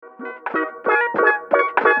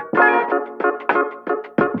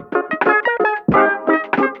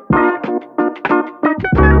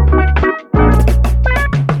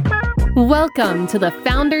Welcome to the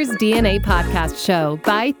Founders DNA podcast show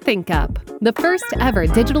by ThinkUp, the first ever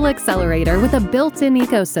digital accelerator with a built-in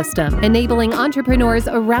ecosystem, enabling entrepreneurs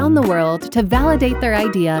around the world to validate their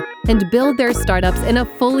idea and build their startups in a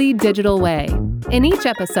fully digital way. In each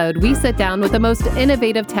episode, we sit down with the most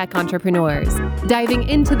innovative tech entrepreneurs, diving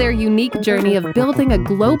into their unique journey of building a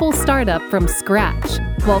global startup from scratch,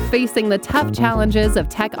 while facing the tough challenges of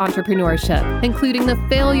tech entrepreneurship, including the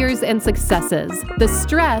failures and successes, the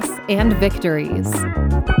stress and victories.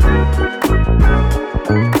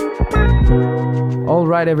 All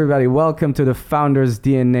right, everybody, welcome to the Founders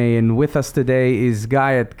DNA. And with us today is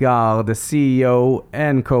Guy Edgar, the CEO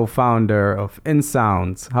and co-founder of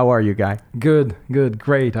InSounds. How are you, Guy? Good,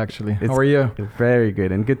 great, actually. How are you? Very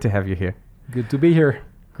good, and good to have you here. Good to be here.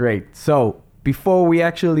 Great. So, before we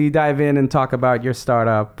actually dive in and talk about your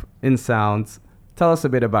startup, InSounds, tell us a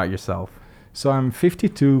bit about yourself. So I'm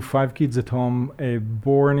 52, 5 kids at home,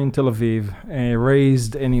 born in Tel Aviv,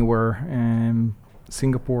 raised anywhere,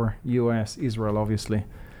 Singapore, US, Israel, obviously.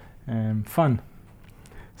 Fun.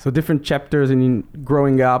 So different chapters in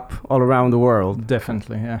growing up all around the world.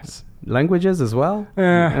 Definitely, yes. Languages as well?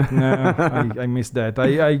 No, I missed that.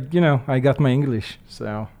 I got my English,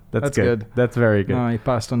 so that's good. That's very good. I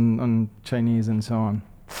passed on Chinese and so on.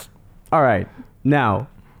 All right. Now,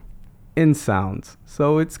 InSounds.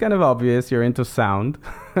 So it's kind of obvious you're into sound,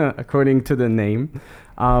 according to the name.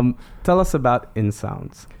 Tell us about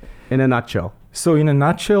InSounds in a nutshell. So in a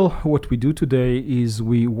nutshell, what we do today is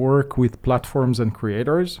we work with platforms and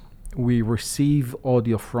creators. We receive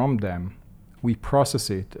audio from them. We process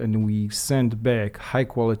it and we send back high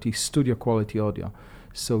quality, studio quality audio.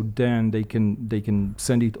 So then they can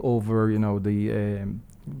send it over,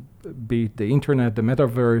 be it the internet, the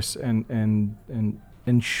metaverse, and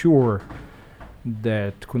ensure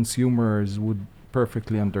that consumers would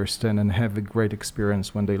perfectly understand and have a great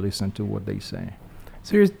experience when they listen to what they say.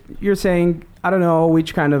 So you're saying, I don't know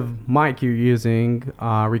which kind of mic you're using,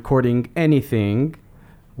 recording anything,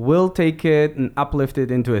 we'll take it and uplift it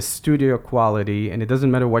into a studio quality, and it doesn't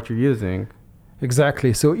matter what you're using.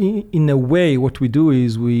 Exactly. So in a way, what we do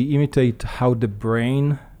is we imitate how the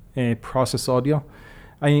brain processes audio.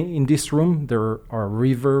 In this room, there are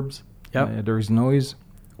reverbs, there is noise.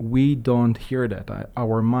 We don't hear that.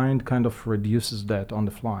 Our mind kind of reduces that on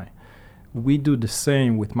the fly. We do the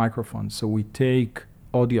same with microphones. So we take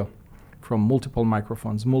audio from multiple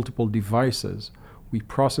microphones, multiple devices. We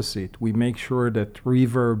process it. We make sure that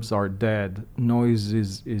reverbs are dead, noise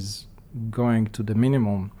is going to the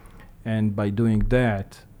minimum. And by doing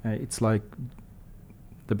that, it's like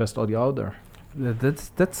the best audio out there.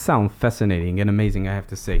 That sounds fascinating and amazing, I have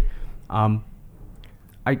to say.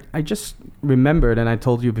 I just remembered, and I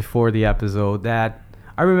told you before the episode, that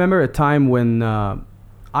I remember a time when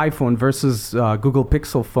iPhone versus Google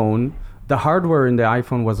Pixel phone, the hardware in the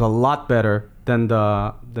iPhone was a lot better than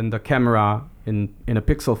the camera in a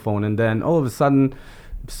Pixel phone. And then all of a sudden,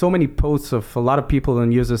 so many posts of a lot of people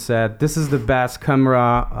and users said, this is the best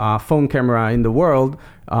camera, phone camera in the world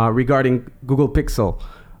regarding Google Pixel.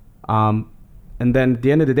 And then at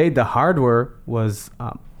the end of the day, the hardware was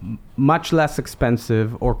much less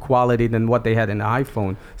expensive or quality than what they had in the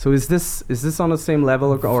iPhone. So is this on the same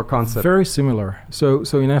level or concept? Very similar. So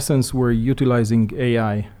in essence, we're utilizing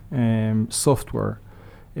AI software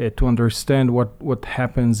to understand what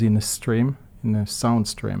happens in a stream, in a sound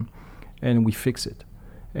stream, and we fix it.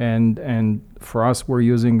 And for us, we're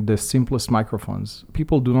using the simplest microphones.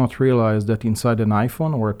 People do not realize that inside an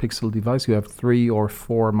iPhone or a Pixel device, you have 3 or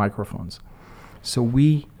 4 microphones. So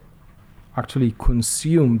we actually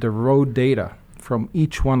consume the raw data from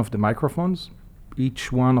each one of the microphones,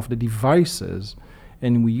 each one of the devices,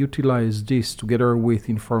 and we utilize this together with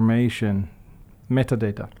information,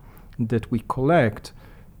 metadata, that we collect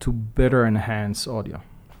to better enhance audio.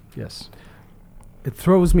 Yes. It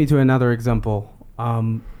throws me to another example.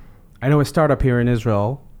 I know a startup here in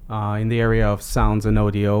Israel in the area of sounds and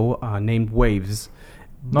audio named Waves.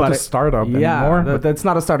 Not a startup anymore. But that's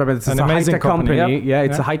not a startup. It's an a amazing high-tech company. Yep. Yeah,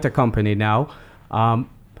 it's a high-tech company now.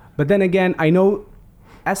 But then again, I know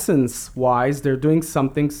essence-wise, they're doing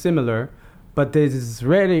something similar, but this is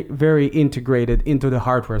really very integrated into the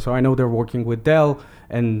hardware. So I know they're working with Dell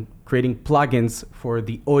and creating plugins for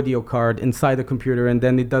the audio card inside the computer, and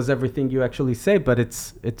then it does everything you actually say, but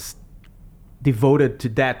it's devoted to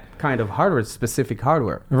that kind of hardware, specific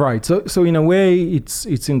hardware. Right. So in a way, it's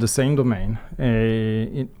in the same domain.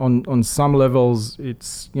 On some levels,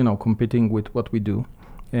 it's competing with what we do,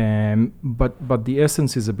 but the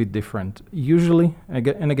essence is a bit different. Usually, and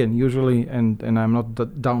I'm not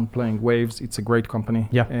downplaying Waves. It's a great company.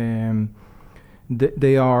 Yeah.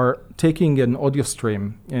 they are taking an audio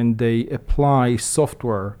stream and they apply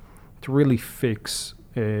software to really fix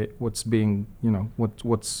what's being,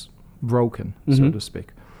 what's broken, so to speak.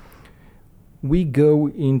 We go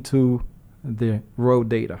into the raw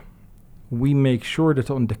data. We make sure that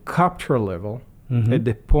on the capture level, at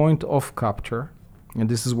the point of capture, and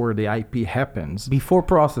this is where the IP happens. Before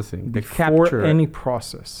processing, before any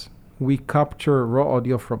process, we capture raw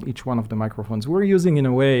audio from each one of the microphones. We're using, in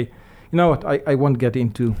a way, you know what, I won't get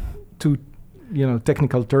into too,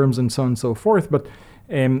 technical terms and so on and so forth, but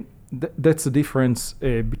that's the difference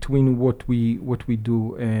between what we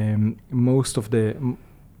do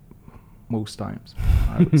most times,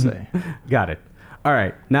 I would say. Got it. All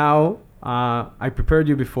right. Now, I prepared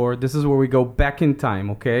you before. This is where we go back in time,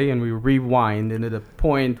 okay? And we rewind into the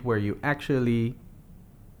point where you actually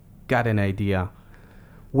got an idea.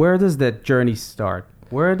 Where does that journey start?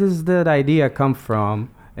 Where does that idea come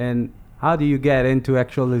from? And how do you get into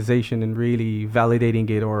actualization and really validating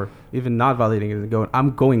it, or even not validating it and going,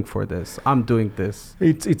 I'm going for this, I'm doing this?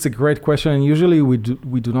 It's a great question, and usually we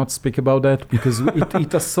do not speak about that because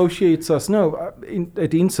it associates us.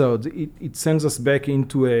 At Insode, it sends us back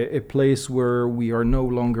into a place where we are no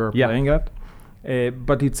longer playing at.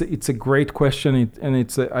 But it's a great question,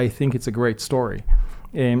 I think it's a great story.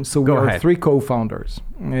 So we are three co-founders.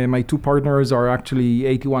 My two partners are actually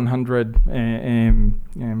 8100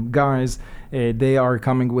 guys. They are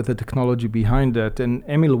coming with the technology behind that. And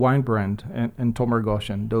Emil Weinbrand and Tomer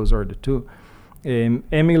Goshen, those are the two.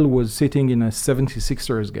 Emil was sitting in a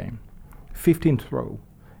 76ers game, 15th row.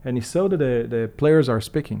 And he saw that the players are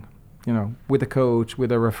speaking, with the coach, with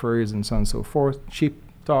the referees, and so on and so forth, cheap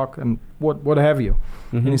talk, and what have you.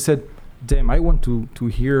 And he said, damn, I want to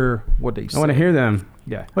hear what they say. I want to hear them.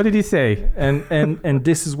 Yeah. What did he say? And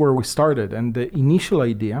this is where we started. And the initial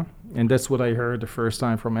idea, and that's what I heard the first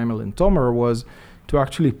time from Emil and Tomer, was to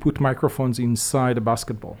actually put microphones inside a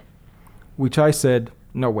basketball, which I said,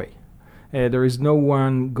 no way. There is no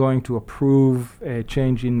one going to approve a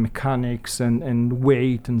change in mechanics and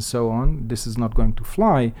weight and so on. This is not going to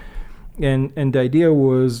fly. And the idea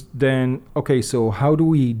was then, okay, so how do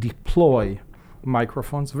we deploy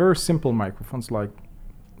microphones, very simple microphones like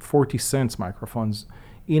 40 cents microphones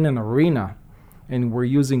in an arena, and we're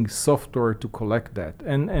using software to collect that.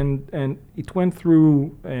 And it went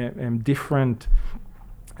through different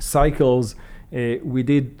cycles. We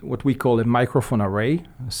did what we call a microphone array,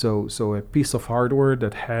 so a piece of hardware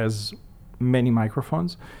that has many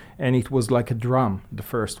microphones, and it was like a drum, the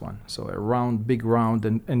first one, so a round, big round,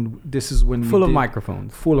 and this is when full of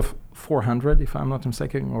microphones, full of 400, if I'm not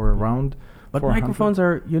mistaken, or around. But 400. Microphones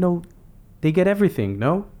are, they get everything,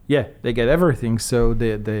 no? Yeah, they get everything. So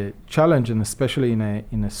the challenge, and especially in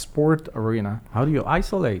a sport arena, how do you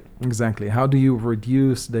isolate? Exactly. How do you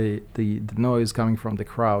reduce the noise coming from the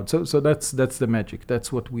crowd? So that's the magic.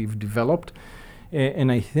 That's what we've developed,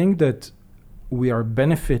 and I think that we are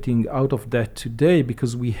benefiting out of that today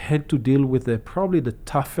because we had to deal with probably the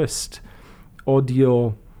toughest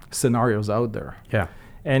audio scenarios out there. Yeah,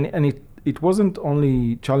 and it wasn't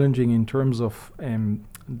only challenging in terms of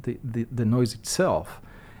the noise itself.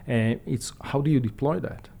 It's how do you deploy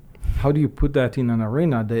that? How do you put that in an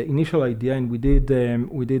arena? The initial idea, and we did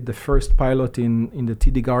the first pilot in the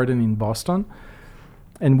TD Garden in Boston,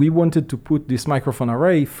 and we wanted to put this microphone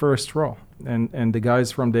array first row. And the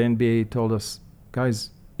guys from the NBA told us, guys,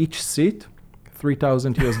 each seat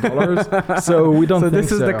 $3,000 US. So we don't. So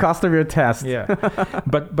this is the cost of your test. Yeah,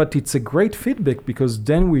 but it's a great feedback because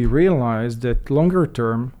then we realized that longer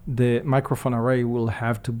term the microphone array will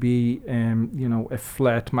have to be a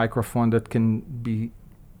flat microphone that can be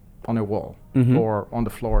on a wall or on the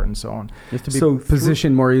floor and so on. Just to be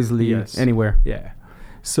positioned more easily anywhere. Yeah.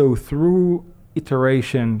 So through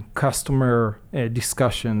iteration, customer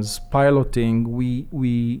discussions, piloting,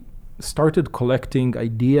 we started collecting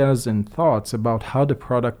ideas and thoughts about how the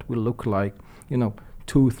product will look like,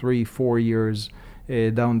 2, 3, 4 years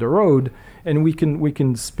down the road, and we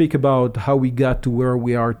can speak about how we got to where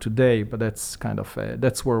we are today. But that's kind of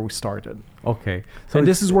that's where we started. Okay, so and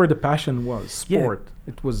this is where the passion was. Sport.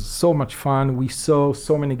 Yeah. It was so much fun. We saw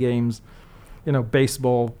so many games,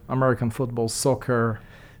 baseball, American football, soccer.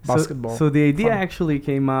 Basketball. So the idea actually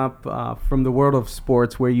came up from the world of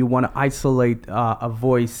sports, where you want to isolate a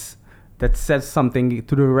voice that says something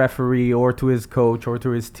to the referee or to his coach or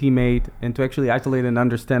to his teammate, and to actually isolate and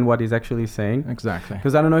understand what he's actually saying. Exactly.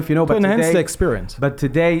 Because I don't know if you know, but enhance today, the experience. But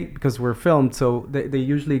today, because we're filmed, so they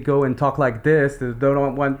usually go and talk like this. They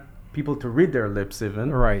don't want people to read their lips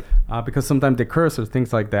even. Right. Because sometimes they curse or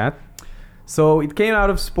things like that. So it came out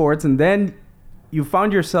of sports, and then you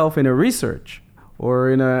found yourself in a research.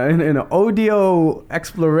 or in an audio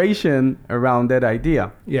exploration around that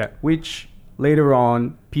idea, Yeah. which later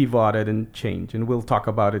on pivoted and changed, and we'll talk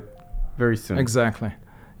about it very soon. Exactly.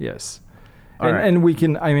 Yes. All right. And we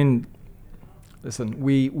can, I mean, listen,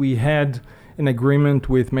 we had an agreement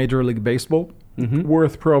with Major League Baseball Mhm.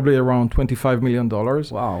 worth probably around $25 million.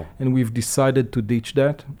 Wow. And we've decided to ditch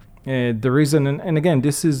that. The reason, and again,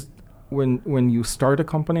 this is when you start a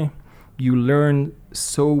company, you learn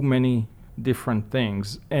so many different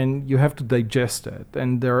things and you have to digest it.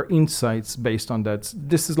 And there are insights based on that.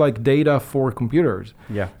 This is like data for computers.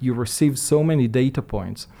 Yeah. You receive so many data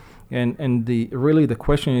points. And really the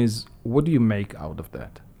question is, what do you make out of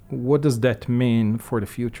that? What does that mean for the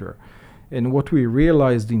future? And what we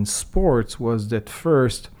realized in sports was that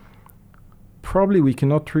first, probably we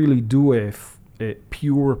cannot really do a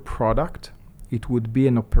pure product. It would be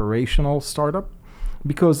an operational startup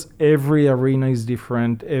because every arena is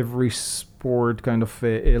different. Every sport kind of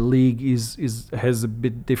a league has a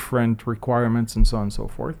bit different requirements and so on and so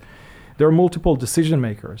forth. There are multiple decision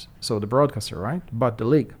makers. So the broadcaster, right? But the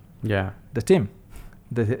league, Yeah. the team,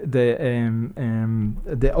 the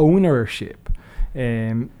ownership,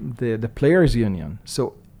 the players union.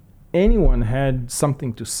 So anyone had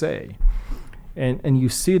something to say, and you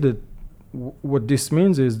see that what this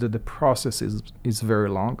means is that the process is very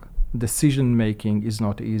long. Decision making is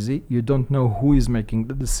not easy. You don't know who is making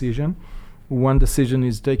the decision. One decision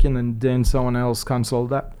is taken and then someone else cancels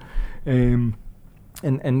that.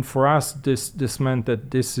 And for us, this meant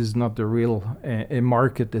that this is not the real a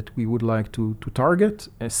market that we would like to target,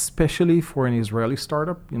 especially for an Israeli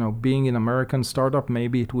startup. You know, being an American startup,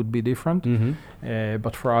 maybe it would be different. Mm-hmm.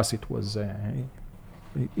 But for us, it was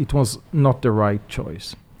not the right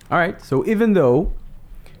choice. All right. So even though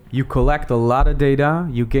you collect a lot of data,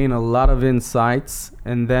 you gain a lot of insights,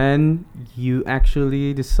 and then you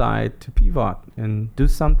actually decide to pivot and do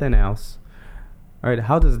something else. All right,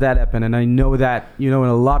 how does that happen? And I know that, you know, in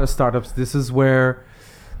a lot of startups, this is where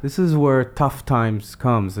tough times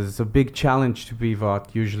comes. It's a big challenge to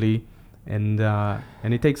pivot usually, and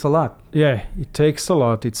it takes a lot. Yeah, it takes a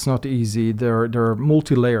lot. It's not easy. There are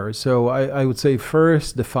multi-layers. So I would say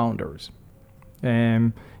first the founders,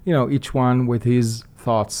 you know, each one with his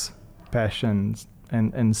thoughts, passions,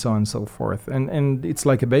 and so on and so forth. And it's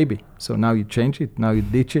like a baby. So now you change it, now you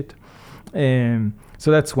ditch it. So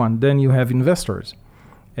that's one. Then you have investors,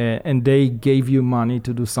 and they gave you money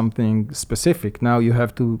to do something specific. Now you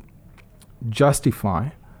have to justify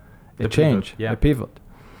a change, a pivot.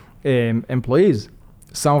 Employees,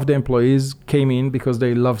 some of the employees came in because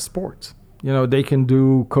they love sports. You know, they can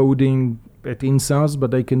do coding at InSounds, but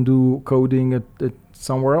they can do coding at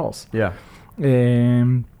somewhere else. Yeah.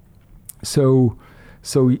 So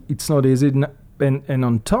it's not easy. And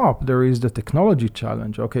on top, there is the technology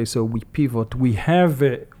challenge. Okay, so we pivot. We have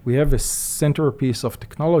a centerpiece of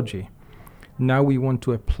technology. Now we want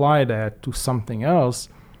to apply that to something else.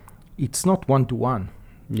 It's not one-to-one.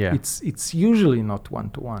 Yeah. It's usually not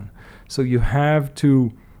one-to-one. So you have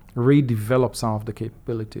to redevelop some of the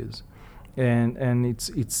capabilities. And it's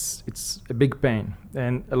a big pain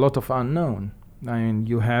and a lot of unknown. I mean,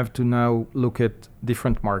 you have to now look at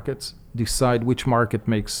different markets, decide which market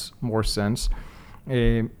makes more sense,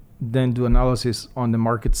 then do analysis on the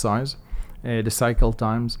market size, the cycle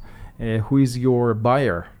times, who is your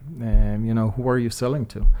buyer, you know, who are you selling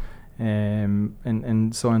to,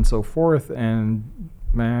 and so on and so forth.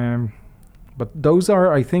 But those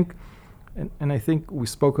are, I think, and I think we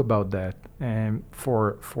spoke about that,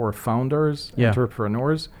 for founders,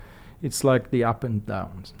 entrepreneurs, it's like the up and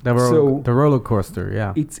downs. The roller coaster,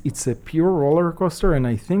 yeah. It's a pure roller coaster, and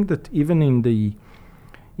I think that even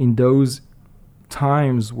in those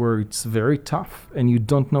times where it's very tough and you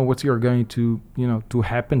don't know what you're going to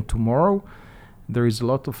happen tomorrow, there is a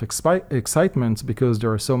lot of excitement because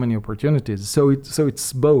there are so many opportunities. So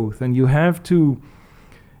it's both, and you have to,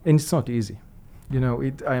 and it's not easy. You know,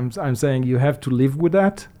 I'm saying you have to live with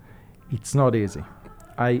that. It's not easy.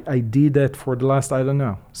 I did that for the last, I don't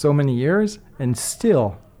know, so many years, and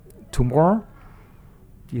still tomorrow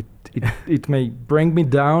it may bring me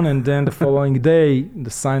down, and then the following day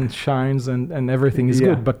the sun shines and everything is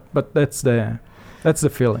good. But that's the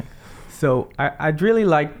feeling. So I'd really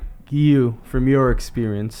like you, from your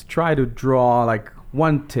experience, try to draw like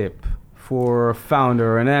one tip for a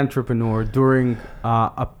founder, an entrepreneur during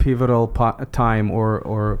a pivotal time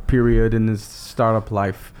or period in his startup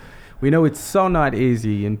life. We know it's so not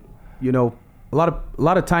easy, and you know, a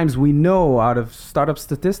lot of times we know out of startup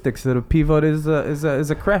statistics that a pivot is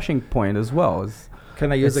a crashing point as well.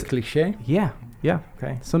 Can I use a cliche? Yeah.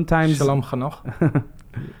 Okay. Sometimes. Shalom Chanoch.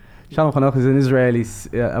 Shalom Hanoch is an Israeli,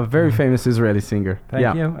 a very famous Israeli singer.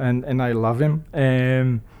 Thank you, and I love him.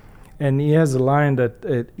 And he has a line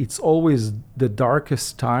that it's always the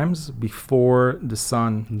darkest times before the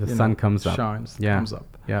sun comes up. Comes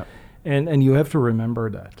up. Yeah. And you have to remember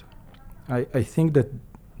that. I think that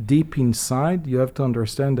deep inside you have to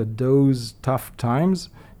understand that those tough times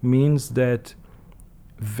means that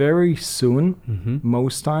very soon,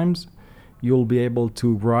 most times, you'll be able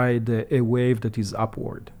to ride a wave that is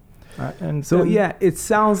upward. And so, it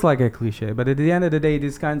sounds like a cliche, but at the end of the day,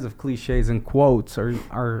 these kinds of cliches and quotes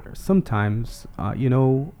are sometimes,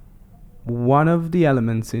 one of the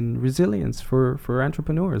elements in resilience for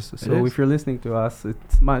entrepreneurs. So if you're listening to us, it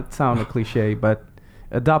might sound a cliche, but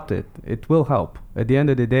adopt it. It will help. At the end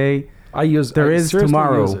of the day, there is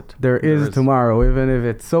tomorrow. There is tomorrow, even if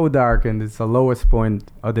it's so dark and it's the lowest point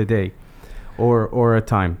of the day or a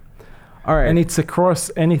time. All right. And it's across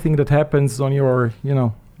anything that happens on your,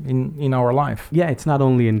 in our life. Yeah, it's not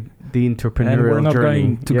only in the entrepreneurial journey. And we're not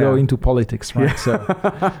going to go into politics, right? So,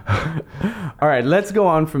 all right, let's go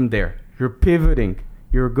on from there. You're pivoting.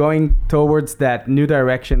 You're going towards that new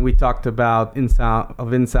direction we talked about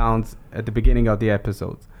InSounds at the beginning of the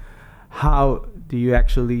episodes. How do you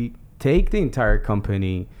actually take the entire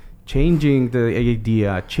company, changing the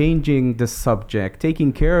idea, changing the subject,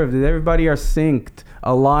 taking care of it? Everybody are synced,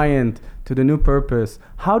 aligned to the new purpose.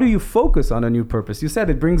 How do you focus on a new purpose? You said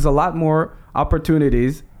it brings a lot more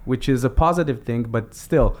opportunities, which is a positive thing, but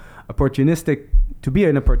still, to be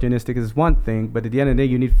an opportunistic is one thing, but at the end of the day,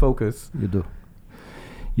 you need focus. You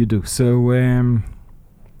do. So, and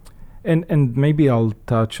maybe I'll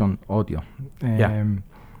touch on audio. I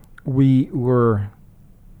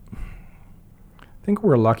think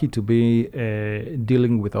we're lucky to be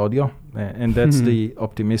dealing with audio, and that's the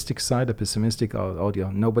optimistic side. The pessimistic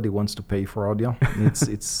audio. Nobody wants to pay for audio.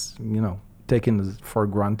 It's taken for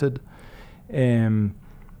granted.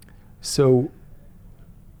 So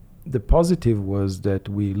the positive was that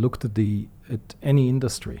we looked at any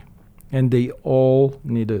industry, and they all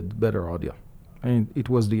needed better audio. And it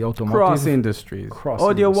was the automotive. Cross industries.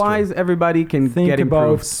 Audio-wise, everybody can get improved. Think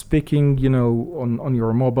about speaking, on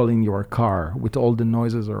your mobile in your car with all the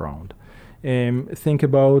noises around. Think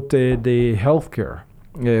about the healthcare.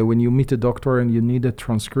 When you meet a doctor and you need a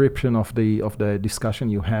transcription of the discussion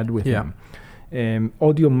you had with him.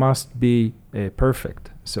 Audio must be perfect,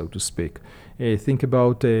 so to speak. Think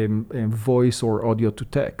about voice or audio to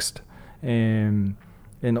text.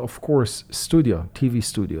 And of course, TV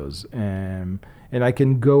studios. And I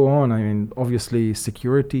can go on. I mean, obviously,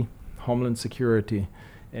 security, homeland security.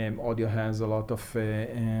 Audio has a lot of,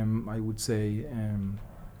 I would say,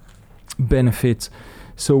 benefits.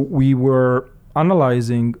 So we were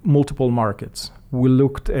analyzing multiple markets. We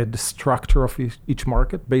looked at the structure of each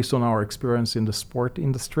market based on our experience in the sport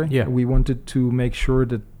industry. Yeah. We wanted to make sure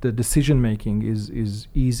that the decision-making is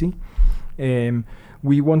easy.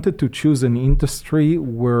 We wanted to choose an industry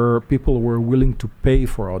where people were willing to pay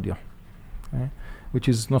for audio, which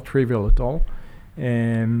is not trivial at all,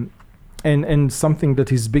 and something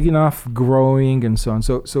that is big enough, growing, and so on.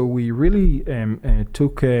 So we really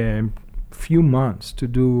took a few months to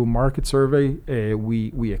do market survey.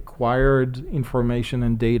 We acquired information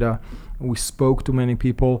and data. We spoke to many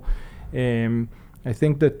people. I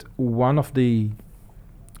think that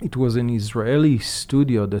it was an Israeli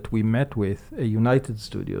studio that we met with, a United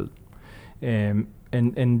Studio. And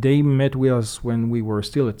they met with us when we were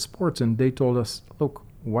still at sports, and they told us, look,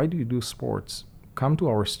 why do you do sports? Come to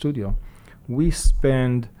our studio. We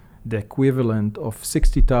spend the equivalent of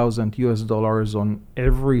 $60,000 on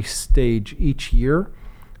every stage each year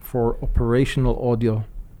for operational audio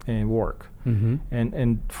work.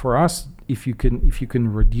 And for us, if you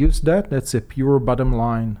can reduce that, that's a pure bottom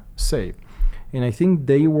line save. And I think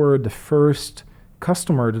they were the first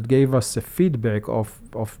customer that gave us a feedback of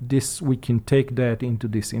this. We can take that into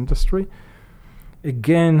this industry.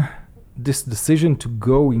 Again, this decision to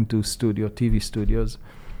go into TV studios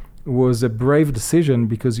was a brave decision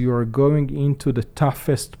because you are going into the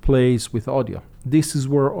toughest place with audio. This is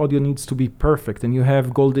where audio needs to be perfect, and you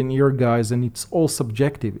have golden ear guys, and it's all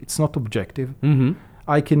subjective. It's not objective.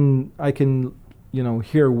 I can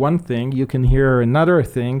hear one thing, you can hear another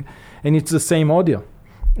thing, and it's the same audio.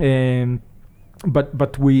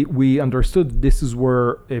 But we understood this is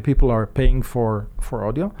where people are paying for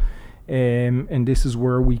audio, and this is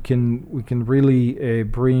where we can really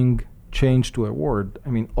bring change to a word. I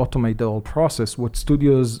mean, automate the whole process. What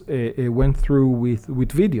studios went through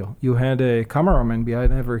with video. You had a cameraman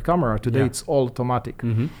behind every camera. Today it's all automatic.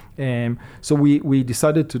 So we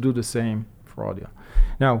decided to do the same for audio.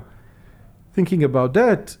 Now, thinking about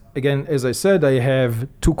that, again, as I said, I have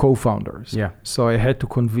 2 co-founders. Yeah. So I had to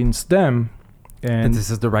convince them And this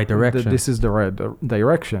is the right direction. this is the right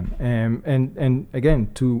direction. And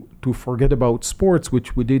again, to forget about sports,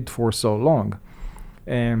 which we did for so long.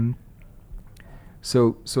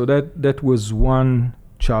 So that was one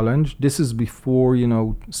challenge. This is before,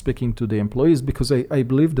 speaking to the employees, because I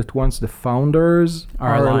believe that once the founders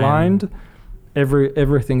are aligned,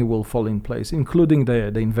 everything will fall in place, including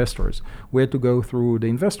the investors. We had to go through the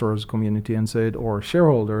investors community and say, or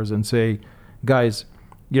shareholders, and say, guys,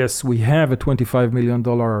 yes, we have a $25 million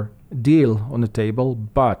deal on the table,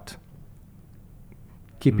 but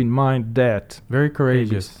keep in mind that... Very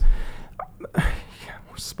courageous. We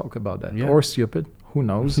spoke about that. Yeah. Or stupid, who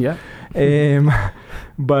knows? Yeah.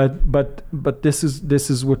 But this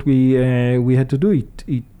is what we had to do.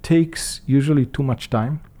 It takes usually too much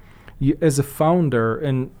time. As a founder,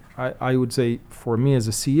 and I would say for me as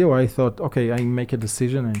a CEO, I thought, okay, I make a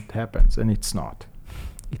decision and it happens, and it's not.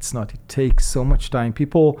 It's not. It takes so much time.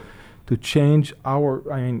 People to change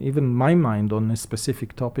even my mind on a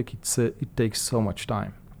specific topic, it takes so much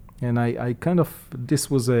time. And I kind of, this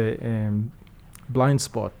was a blind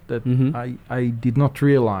spot that I did not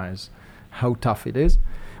realize how tough it is.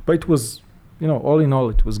 But it was, all in all,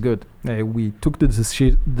 it was good. We took the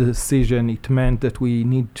decision. It meant that we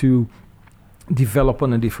need to develop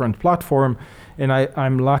on a different platform. And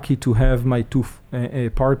I'm lucky to have my 2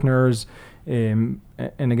 partners. And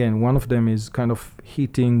again, one of them is kind of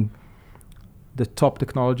hitting the top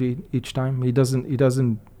technology each time. He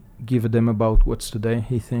doesn't give a damn about what's today.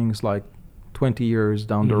 He thinks like 20 years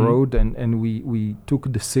down the road, and we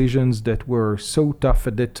took decisions that were so tough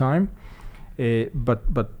at that time, but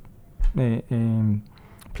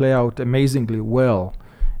play out amazingly well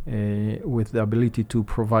with the ability to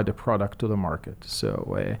provide a product to the market.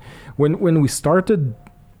 So when we started,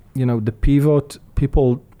 the pivot,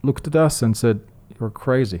 people looked at us and said, "You're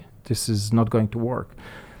crazy. This is not going to work."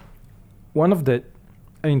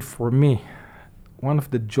 For me, one of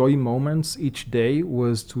the joy moments each day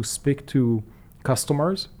was to speak to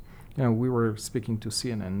customers. We were speaking to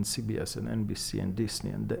CNN, CBS, and NBC, and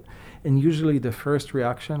Disney, and usually the first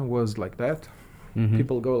reaction was like that.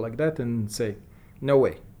 People go like that and say, "No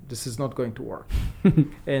way, this is not going to work."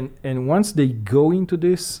 and once they go into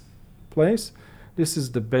this place, this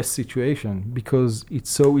is the best situation, because it's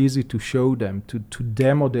so easy to show them, to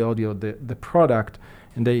demo the audio, the product,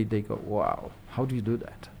 and they go, "Wow, how do you do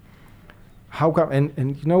that? How come?"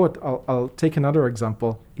 And you know what? I'll take another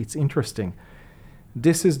example. It's interesting.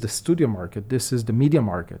 This is the studio market. This is the media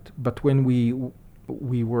market. But when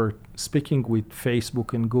we were speaking with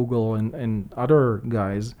Facebook and Google and other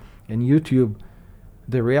guys and YouTube,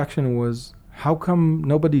 the reaction was, "How come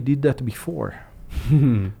nobody did that before?"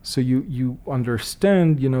 So you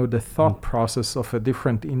understand, the thought process of a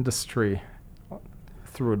different industry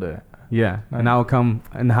through the... Yeah, and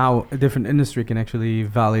how a different industry can actually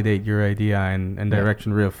validate your idea and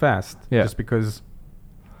direction real fast. Yeah. Just because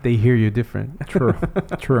they hear you different.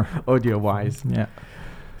 True. Audio-wise. Yeah.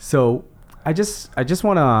 So I just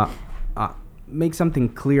want to make something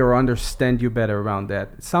clear or understand you better around that.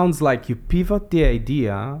 It sounds like you pivot the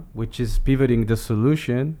idea, which is pivoting the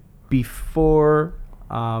solution, before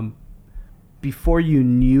you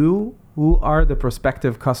knew who are the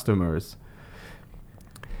prospective customers.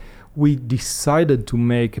 We decided to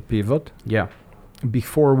make a pivot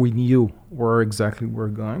before we knew where exactly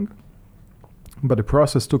we're going. But the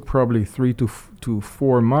process took probably 3 to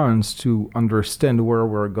 4 months to understand where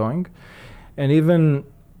we're going. And even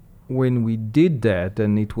when we did that,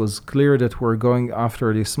 and it was clear that we're going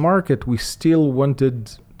after this market, we still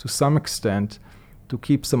wanted, to some extent, to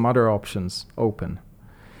keep some other options open.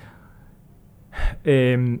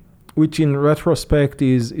 Which in retrospect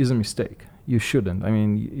is a mistake. You shouldn't.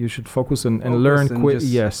 You should focus and learn quick.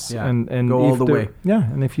 Yes, yeah, and go all the way. Yeah,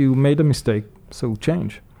 and if you made a mistake, so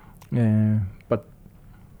change. But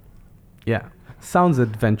yeah, sounds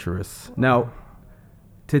adventurous. Now,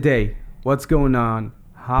 today, what's going on?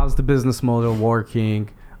 How's the business model working?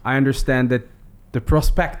 I understand that the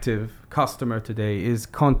prospective customer today is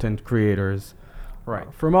content creators.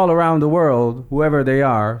 Right. From all around the world, whoever they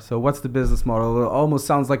are. So what's the business model? It almost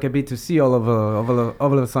sounds like a B2C all of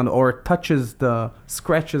a sudden, or scratches the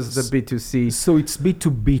B2C. So it's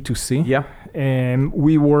B2B2C. Yeah. And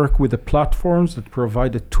we work with the platforms that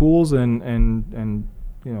provide the tools and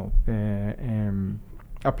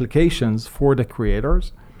applications for the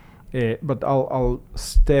creators. But I'll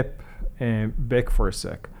step back for a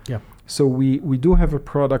sec. Yeah. So we do have a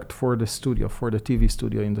product for the studio, for the TV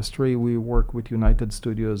studio industry. We work with United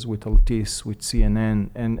Studios, with Altice, with CNN,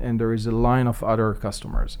 and there is a line of other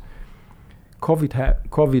customers.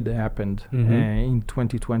 COVID happened in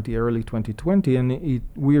 2020, early 2020, and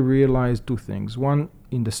we realized two things. One,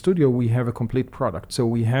 in the studio, we have a complete product. So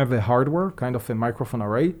we have a hardware, kind of a microphone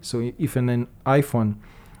array. So if in an iPhone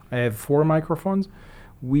I have 4 microphones,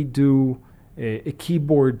 we do a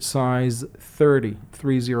keyboard size 30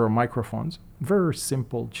 microphones. Very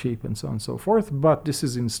simple, cheap, and so on and so forth. But this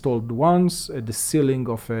is installed once at the ceiling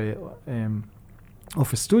of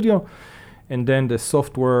a studio. And then the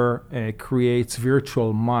software creates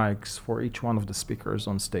virtual mics for each one of the speakers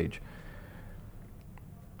on stage.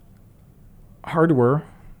 Hardware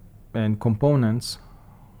and components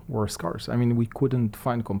were scarce. I mean, we couldn't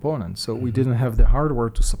find components, so we didn't have the hardware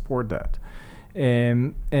to support that.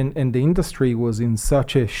 And the industry was in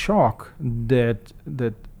such a shock that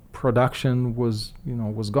production was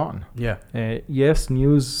gone. Yeah. Yes,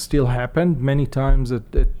 news still happened many times at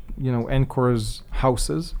Encore's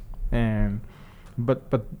houses.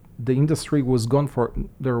 But the industry was gone.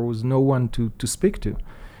 There was no one to speak to,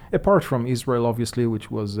 apart from Israel, obviously, which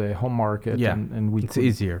was a home market. Yeah, and it's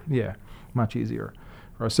easier. Yeah, much easier.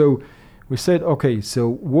 So we said, okay, so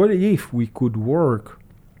what if we could work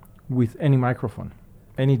with any microphone,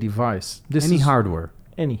 any device, any hardware,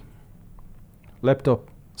 any laptop,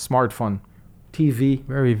 smartphone, TV.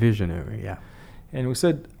 Very visionary, yeah. And we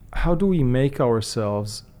said, how do we make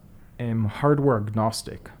ourselves hardware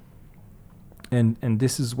agnostic? And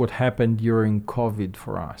this is what happened during COVID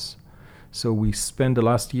for us. So we spent the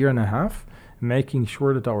last year and a half making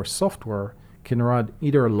sure that our software can run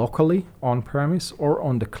either locally on-premise or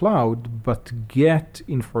on the cloud, but get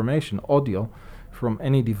information, audio, from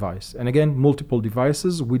any device. And again, multiple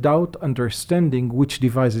devices without understanding which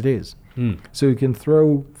device it is. So you can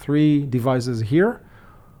throw 3 devices here.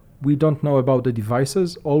 We don't know about the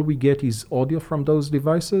devices. All we get is audio from those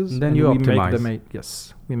devices. And then you optimize.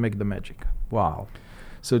 Yes, we make the magic. Wow.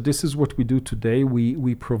 So this is what we do today.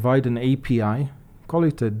 We provide an API, call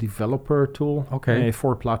it a developer tool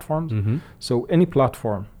for platforms. So any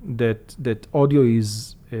platform that audio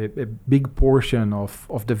is a big portion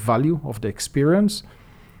of the value of the experience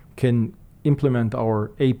can implement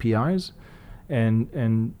our APIs.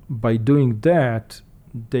 And by doing that,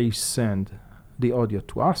 they send the audio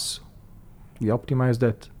to us. We optimize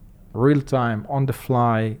that real time, on the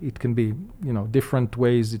fly. It can be, different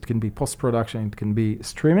ways. It can be post-production. It can be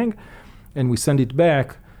streaming. And we send it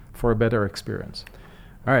back for a better experience.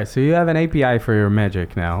 All right, so you have an API for your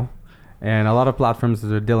Magic now. And a lot of platforms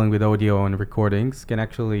that are dealing with audio and recordings can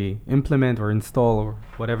actually implement or install or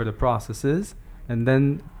whatever the process is. And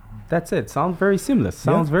then that's it. Sounds very seamless.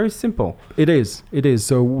 Sounds very simple. It is.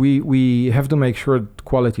 So we have to make sure that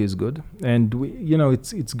quality is good. And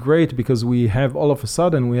it's great because we have all of a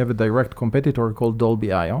sudden we have a direct competitor called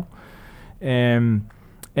Dolby.io. And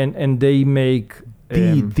they make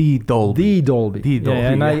the Dolby. The Dolby.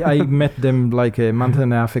 Yeah, and I met them like a month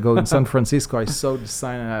and a half ago in San Francisco. I saw the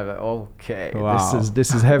sign and I was okay, wow.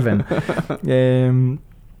 This is heaven.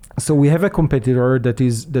 So we have a competitor that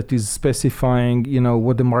is specifying,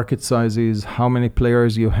 what the market size is, how many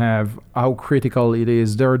players you have, how critical it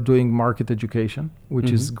is. They're doing market education,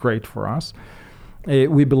 which is great for us.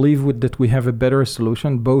 We believe that we have a better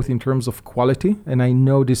solution, both in terms of quality, and I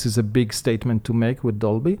know this is a big statement to make with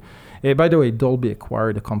Dolby. By the way, Dolby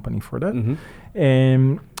acquired a company for that.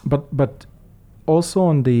 But also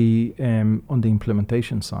on the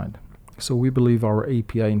implementation side. So we believe our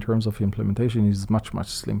API in terms of implementation is much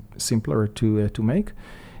simpler to make,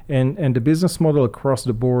 and the business model across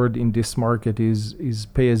the board in this market is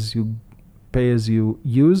pay as you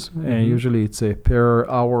use. Usually it's a per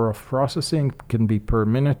hour of processing, can be per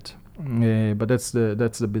minute, but that's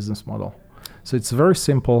the business model. So it's very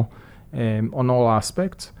simple on all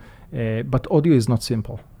aspects, but audio is not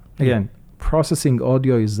simple. Again, processing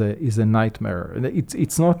audio is a nightmare.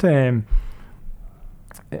 It's not.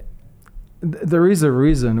 There is a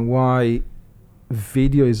reason why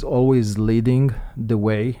video is always leading the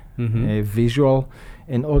way, visual,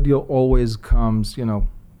 and audio always comes,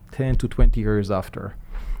 10 to 20 years after.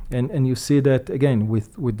 And you see that, again,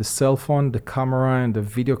 with the cell phone, the camera and the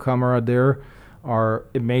video camera there are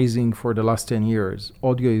amazing for the last 10 years.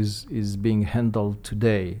 Audio is being handled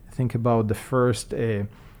today. Think about the first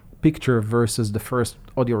picture versus the first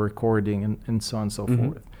audio recording and so on and so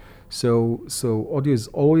forth. So audio is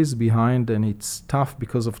always behind, and it's tough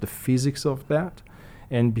because of the physics of that,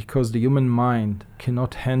 and because the human mind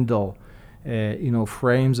cannot handle,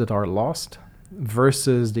 frames that are lost,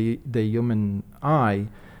 versus the human eye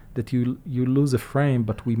that you lose a frame,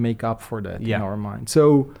 but we make up for that in our mind.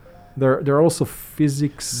 So there are also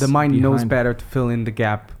physics. The mind knows better to fill in the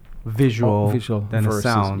gap, visual than a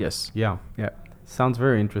sound. Yes. Yeah. Sounds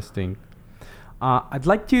very interesting. I'd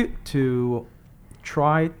like you to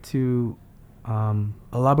try to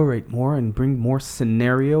elaborate more and bring more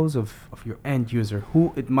scenarios of your end user,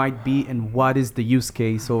 who it might be and what is the use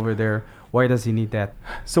case over there. Why does he need that?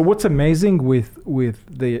 So what's amazing with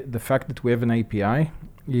the fact that we have an API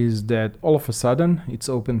is that all of a sudden it's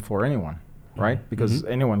open for anyone, right? Because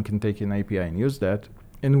anyone can take an API and use that.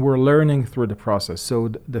 And we're learning through the process.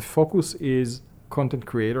 So the focus is content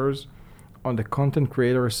creators. On the content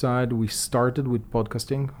creator side, we started with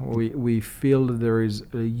podcasting. We feel that there is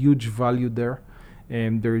a huge value there.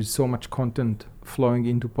 And there is so much content flowing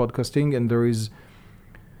into podcasting. And there is,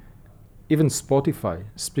 even Spotify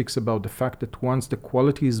speaks about the fact that once the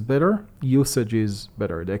quality is better, usage is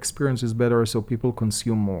better, the experience is better, so people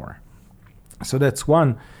consume more. So that's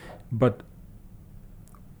one. But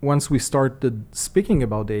once we started speaking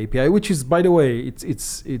about the API, which is, by the way,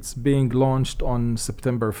 it's being launched on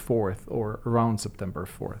September 4th or around September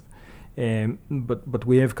 4th. But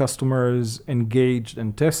we have customers engaged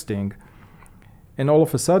and testing. And all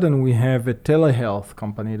of a sudden, we have a telehealth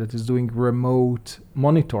company that is doing remote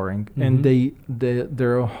monitoring, and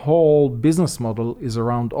their whole business model is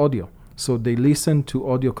around audio. So they listen to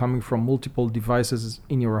audio coming from multiple devices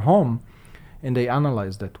in your home, and they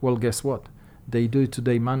analyze that. Well, guess what? They do it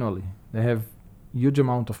today manually. They have huge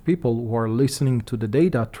amount of people who are listening to the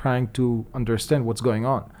data, trying to understand what's going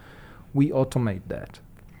on. We automate that.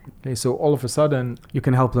 Okay, so all of a sudden, you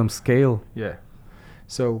can help them scale. Yeah.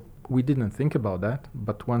 So we didn't think about that,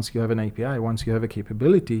 but once you have an API, once you have a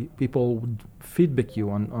capability, people would feedback you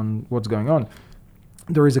on what's going on.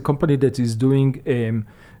 There is a company that is doing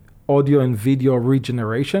audio and video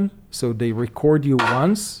regeneration. So they record you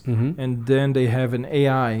once, and then they have an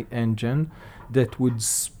AI engine that would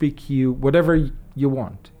speak you whatever you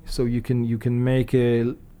want. So you can make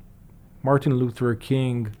a Martin Luther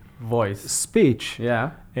King voice speech,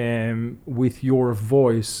 with your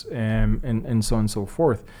voice, and so on and so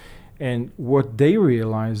forth. And what they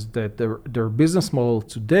realized that their business model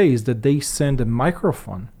today is that they send a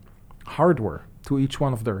microphone hardware to each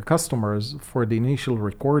one of their customers for the initial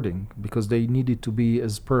recording because they need it to be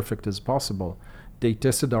as perfect as possible. They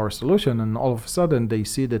tested our solution, and all of a sudden they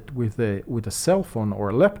see that with a cell phone or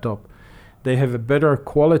a laptop, they have a better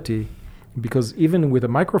quality, because even with a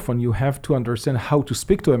microphone, you have to understand how to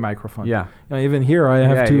speak to a microphone. Yeah. Even here, I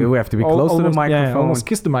have to. You have to be close to the microphone. Yeah, almost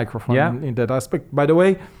kiss the microphone in that aspect. By the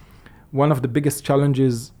way, one of the biggest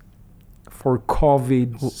challenges for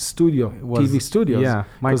COVID TV studios,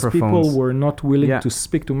 because people were not willing to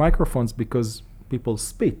speak to microphones because people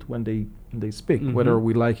spit when they speak, whether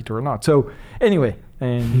we like it or not. So anyway,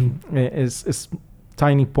 it's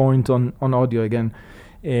tiny point on audio again.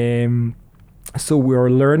 So we are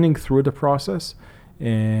learning through the process,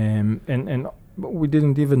 and we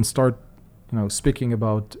didn't even start, speaking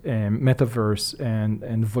about metaverse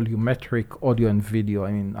and volumetric audio and video.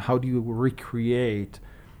 I mean, how do you recreate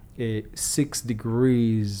 6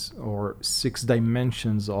 degrees or 6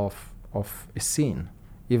 dimensions of a scene,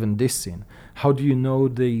 even this scene? How do you know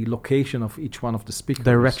the location of each one of the speakers?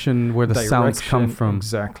 Direction where the sounds come from.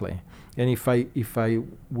 Exactly. And if I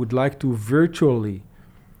would like to virtually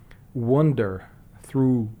wander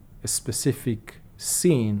through a specific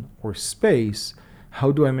scene or space,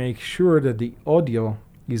 how do I make sure that the audio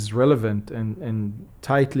is relevant and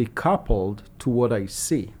tightly coupled to what I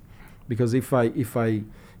see? Because if I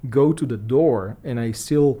go to the door and I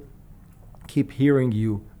still keep hearing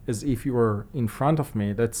you as if you were in front of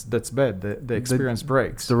me, that's bad. The experience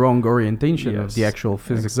breaks. It's the wrong orientation of the actual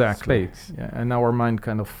physical space. Yeah, and our mind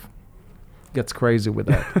kind of gets crazy with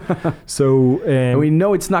that. So and we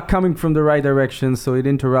know it's not coming from the right direction, so it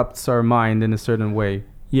interrupts our mind in a certain way.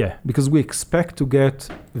 Yeah, because we expect to get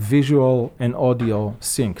visual and audio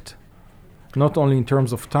synced, not only in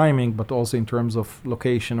terms of timing, but also in terms of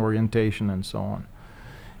location, orientation, and so on.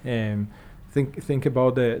 Think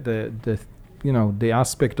about the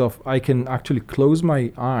aspect of I can actually close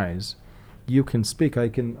my eyes, you can speak, I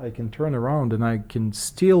can turn around, and I can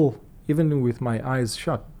still, even with my eyes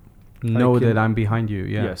shut, know that I'm behind you.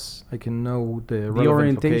 Yeah. Yes, I can know the relevant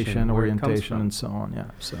orientation, and so on. Yeah.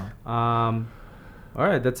 So. All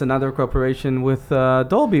right, that's another cooperation with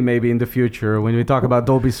Dolby maybe in the future when we talk about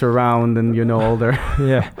Dolby Surround and all their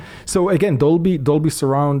yeah. So again, Dolby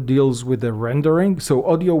Surround deals with the rendering. So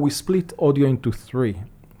audio, we split audio into 3: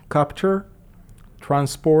 capture,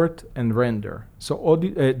 transport, and render. So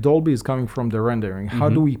audio, Dolby is coming from the rendering. How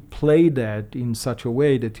do we play that in such a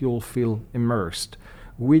way that you'll feel immersed?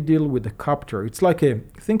 We deal with the capture. It's like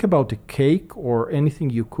think about a cake or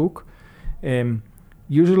anything you cook.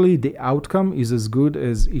 Usually the outcome is as good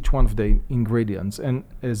as each one of the ingredients. And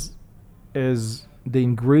as the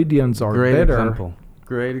ingredients are Great better. example.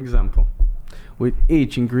 Great example. With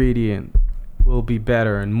each ingredient will be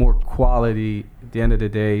better and more quality. At the end of the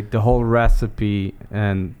day, the whole recipe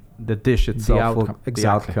and the dish itself, outcome. the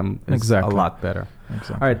Exactly. outcome is Exactly. a lot better.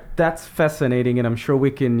 Exactly. All right, that's fascinating, and I'm sure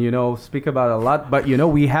we can, speak about it a lot. But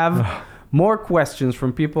we have more questions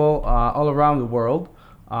from people all around the world.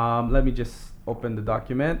 Let me just open the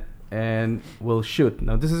document, and we'll shoot.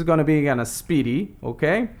 Now, this is going to be kind of speedy,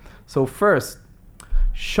 okay? So first,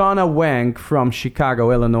 Shauna Wang from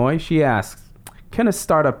Chicago, Illinois. She asks, "Can a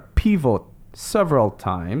startup pivot several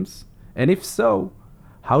times? And if so,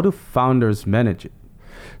 how do founders manage it?"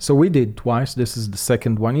 So we did twice. This is the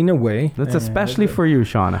second one in a way. That's especially for you,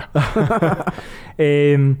 Shauna.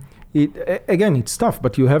 Again, it's tough,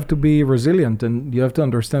 but you have to be resilient, and you have to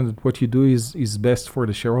understand that what you do is best for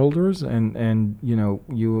the shareholders, and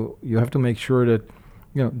you have to make sure that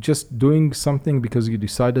just doing something because you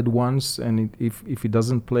decided once, and if it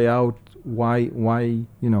doesn't play out, why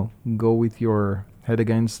go with your head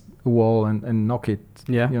against a wall and knock it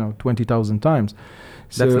 20,000 times.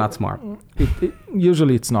 That's not smart.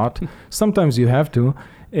 Usually it's not. Sometimes you have to,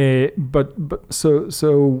 but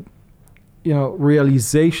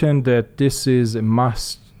realization that this is a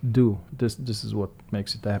must do. This is what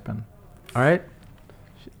makes it happen. All right.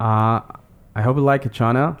 I hope you like it,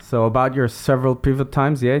 Shauna. So about your several pivot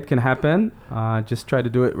times, it can happen. Just try to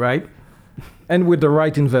do it right. And with the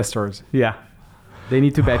right investors. Yeah. They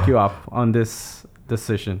need to back you up on this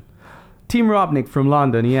decision. Tim Robnik from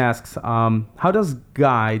London, he asks, how does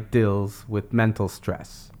Guy deals with mental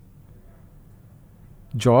stress?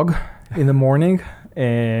 Jog in the morning.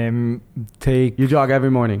 You jog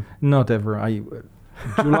every morning? Not ever.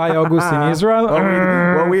 July, August in Israel.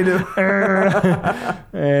 What we do.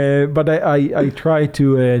 But I try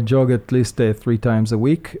to jog at least 3 times a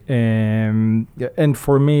week. And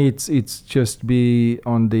for me, it's just be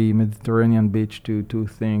on the Mediterranean beach to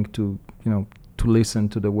think, to listen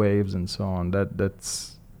to the waves and so on.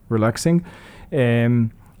 That's relaxing.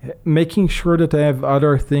 Making sure that I have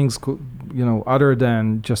other things, other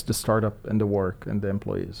than just the startup and the work and the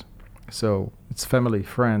employees. So it's family,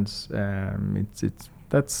 friends.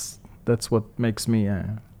 That's what makes me,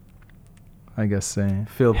 I guess,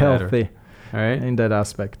 feel healthy. Better. All right, in that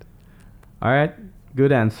aspect. All right,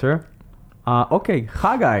 good answer. Okay,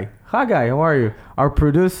 Hagai, how are you? Our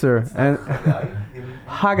producer and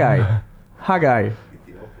Hagai.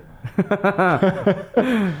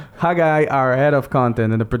 Hagai, our head of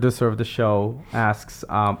content and the producer of the show, asks,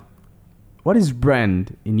 what is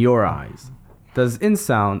brand in your eyes? Does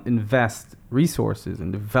InSound invest resources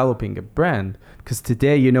in developing a brand? Because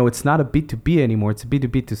today, it's not a B2B anymore, it's a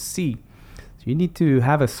B2B2C. So you need to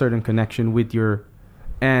have a certain connection with your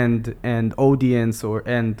end audience or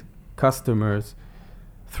end customers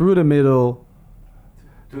through the middle.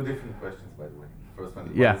 2 different questions, by the way. First one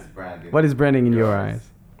is, what is branding in your eyes?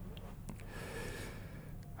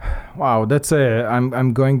 Wow,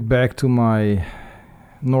 I'm going back to my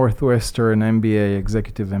Northwestern MBA,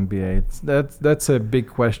 executive MBA. That's a big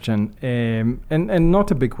question, and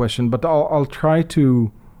not a big question, but I'll try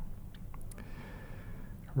to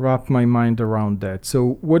wrap my mind around that.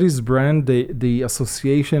 So, what is brand? The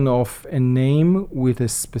association of a name with a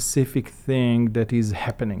specific thing that is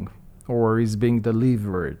happening or is being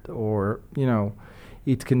delivered, or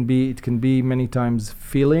it can be many times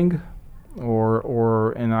feeling,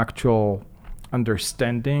 or an actual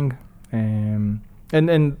understanding.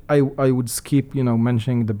 And I would skip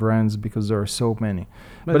mentioning the brands because there are so many.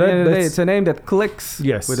 But it's a name that clicks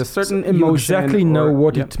with a certain emotion. You exactly know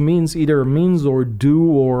what it means, either means or do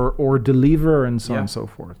or deliver and so on and so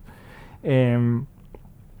forth.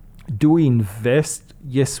 Do we invest?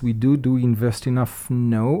 Yes, we do. Do we invest enough?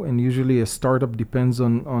 No. And usually a startup depends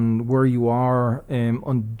on where you are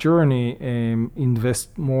on journey,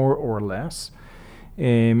 invest more or less.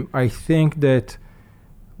 I think that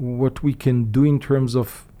what we can do in terms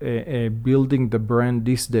of building the brand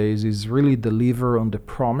these days is really deliver on the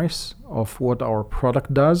promise of what our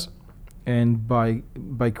product does, and by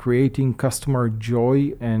creating customer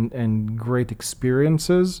joy and great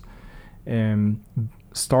experiences,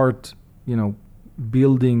 start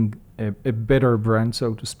building a better brand,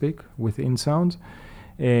 so to speak, with InSound.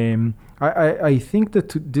 I think that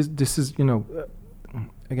this is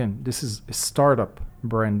again, this is a startup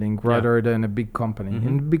branding rather than a big company. Mm-hmm.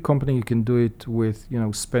 In a big company, you can do it with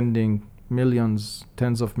spending millions,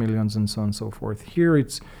 tens of millions, and so on and so forth. Here,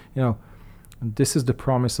 it's this is the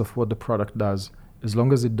promise of what the product does. As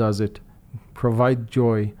long as it does it, provide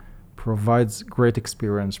joy, provides great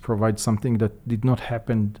experience, provides something that did not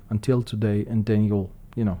happen until today, and then you'll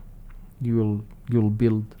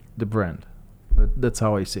build the brand. That's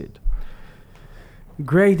how I see it.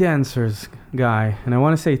 Great answers, Guy. And I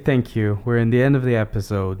want to say thank you. We're in the end of the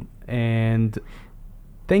episode. And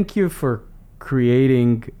thank you for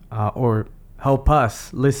creating or help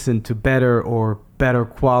us listen to better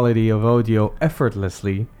quality of audio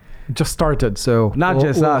effortlessly. Just started, so Not we'll-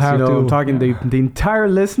 just we'll us, have I'm to- talking the entire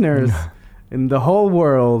listeners in the whole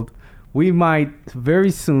world. We might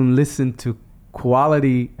very soon listen to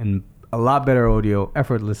quality and a lot better audio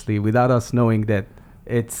effortlessly without us knowing that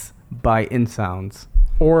it's by InSounds.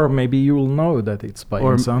 Or maybe you will know that it's by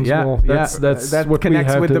Or InSounds. yeah, Well, that's that what we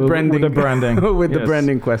connects have with to, the branding, with the branding, with the Yes,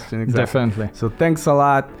 branding question. Exactly. Definitely. So thanks a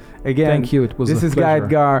lot again. Thank you. It was This a is Guy pleasure.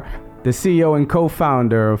 Edgar, the CEO and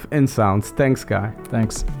co-founder of InSounds. Thanks, Guy.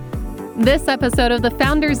 Thanks. This episode of The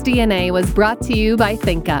Founder's DNA was brought to you by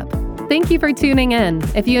ThinkUp. Thank you for tuning in.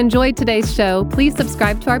 If you enjoyed today's show, please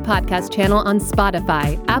subscribe to our podcast channel on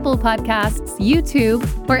Spotify, Apple Podcasts, YouTube,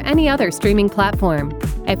 or any other streaming platform.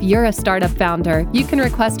 If you're a startup founder, you can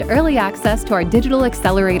request early access to our digital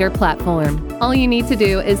accelerator platform. All you need to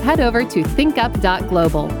do is head over to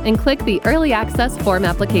thinkup.global and click the early access form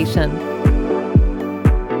application.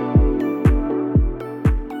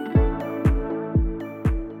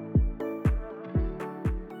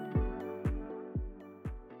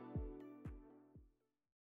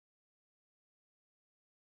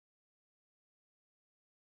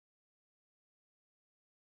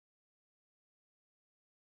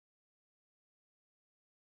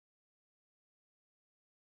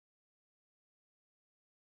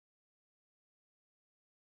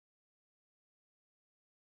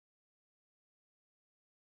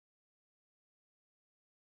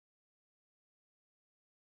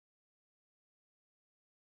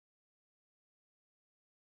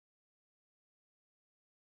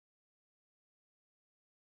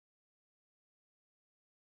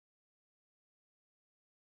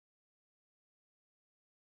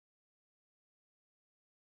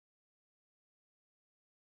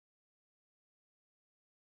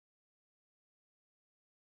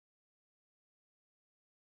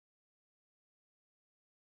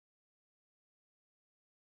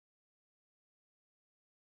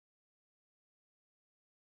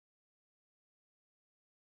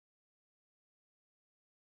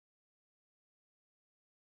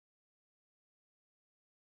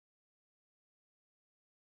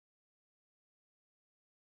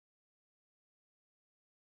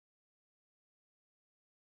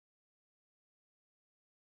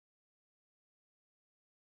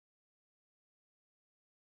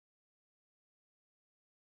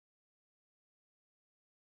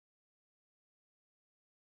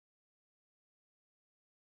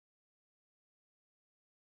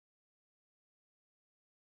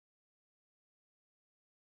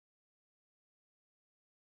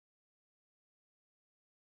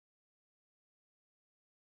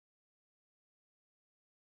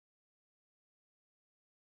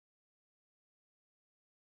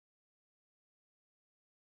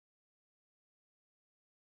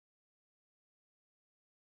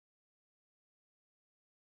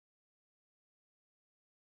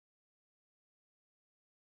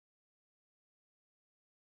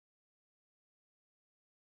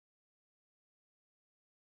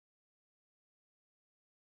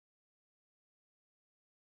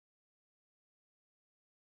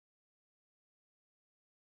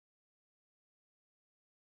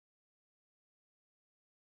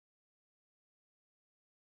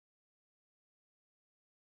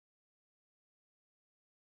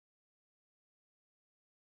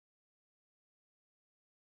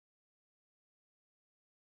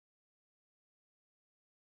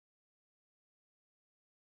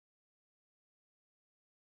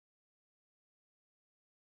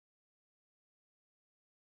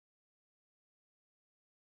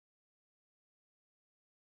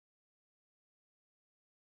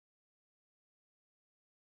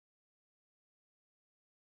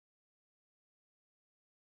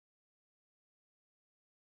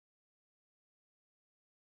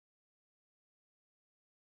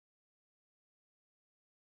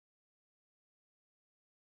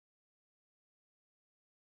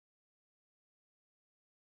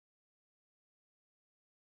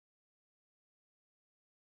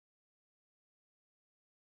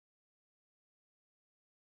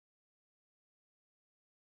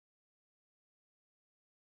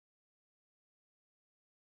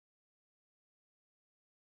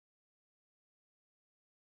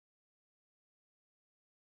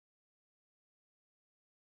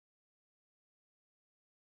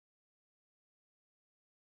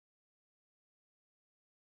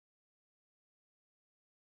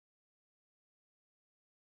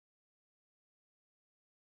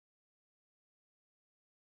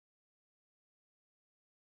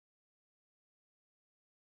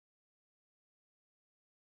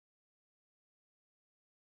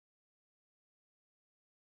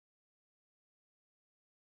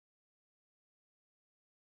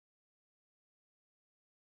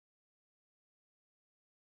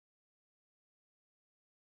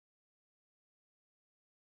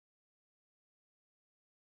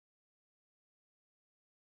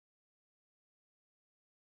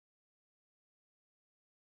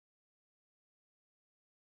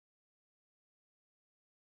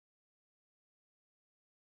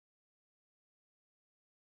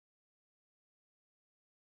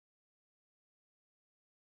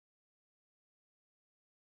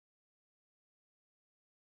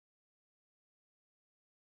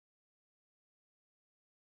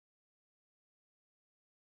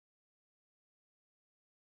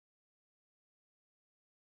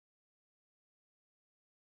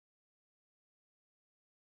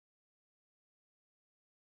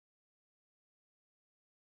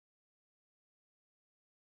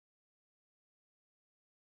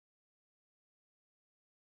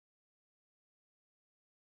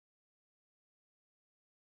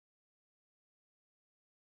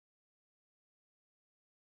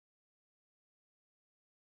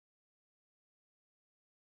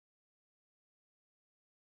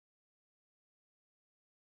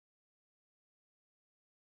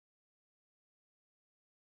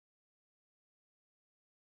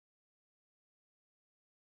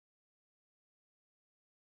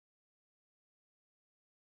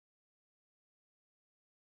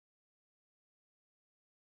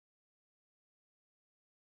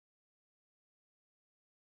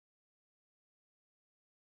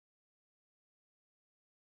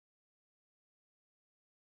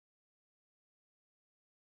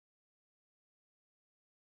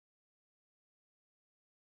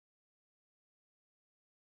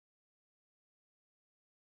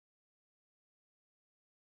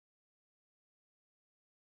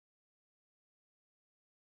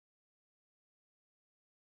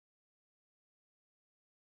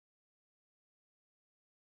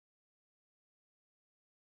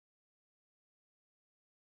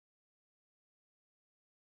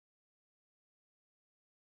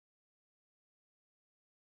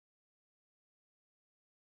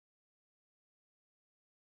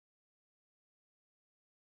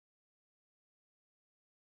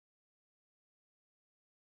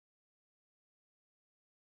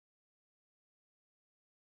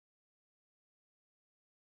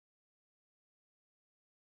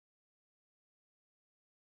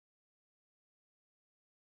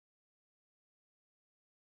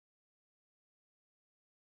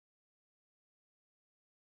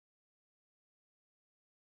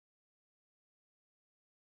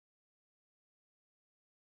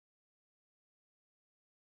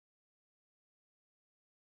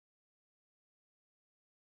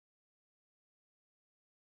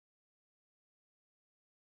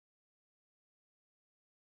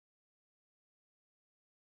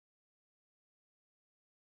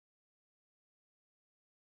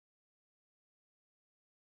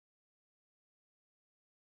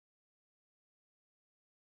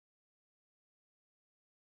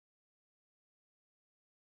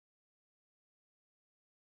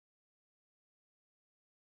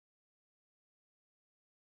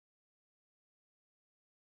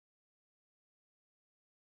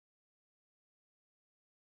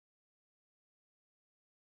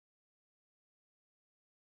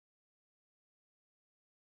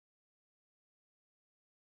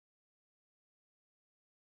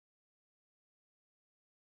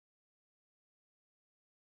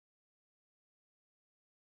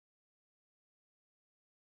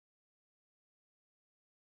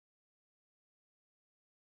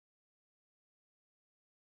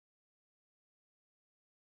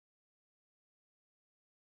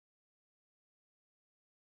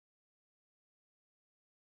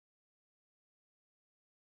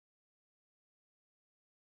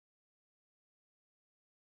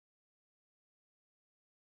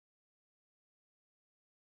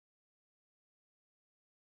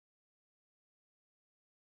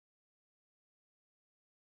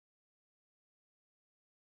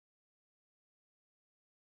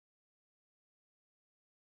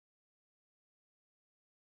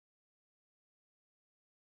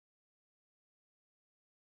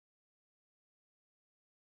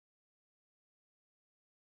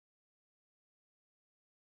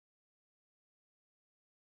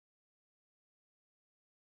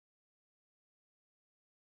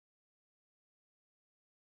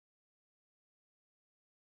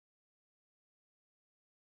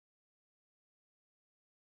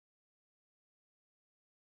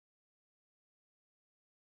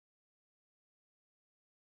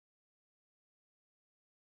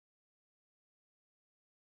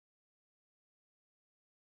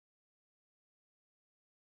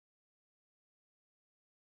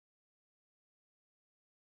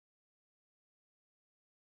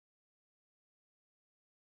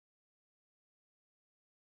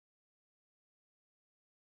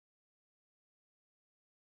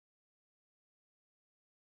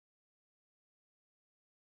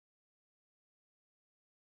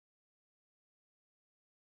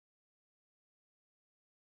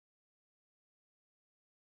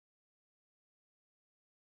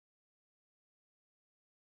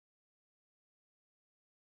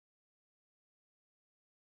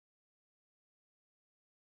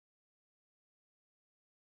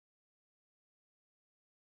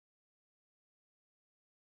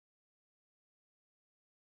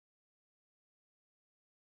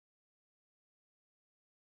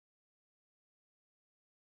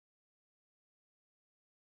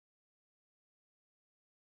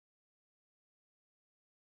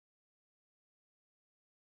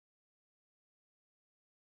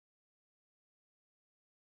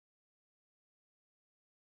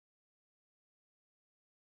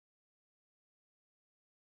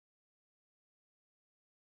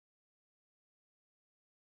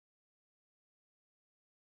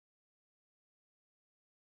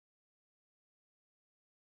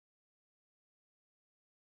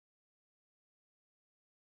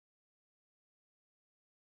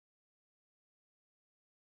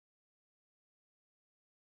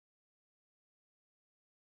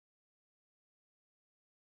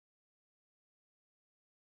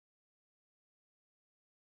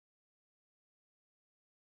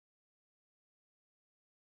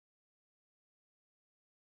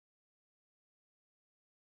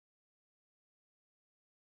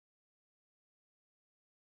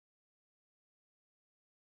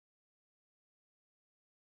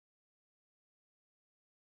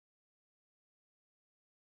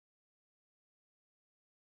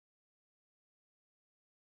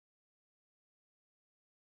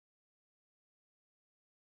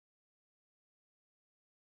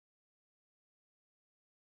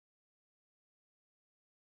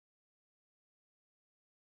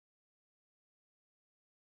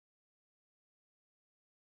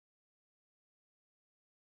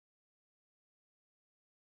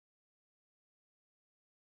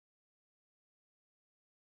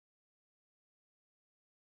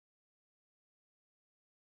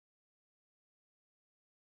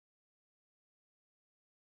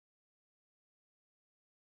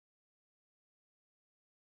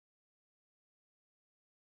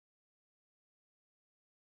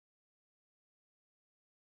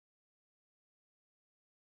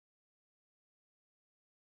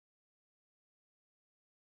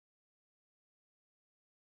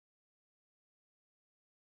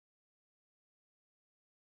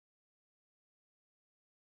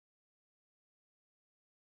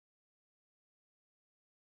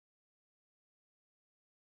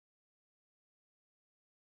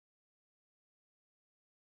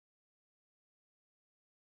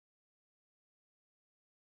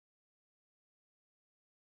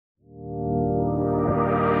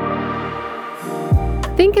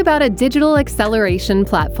 Think about a digital acceleration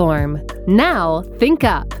platform. Now, Think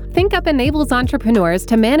Up. Think Up enables entrepreneurs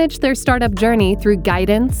to manage their startup journey through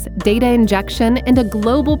guidance, data injection, and a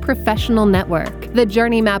global professional network. The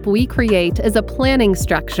journey map we create is a planning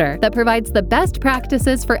structure that provides the best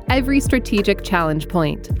practices for every strategic challenge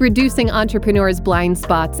point, reducing entrepreneurs' blind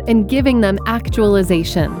spots and giving them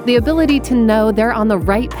actualization, the ability to know they're on the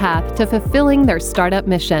right path to fulfilling their startup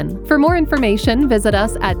mission. For more information, visit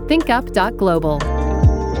us at thinkup.global.